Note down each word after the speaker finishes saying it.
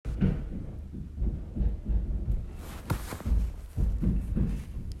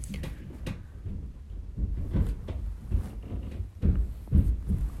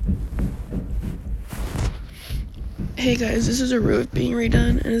Hey guys, this is a roof being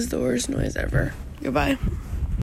redone and it's the worst noise ever. Goodbye.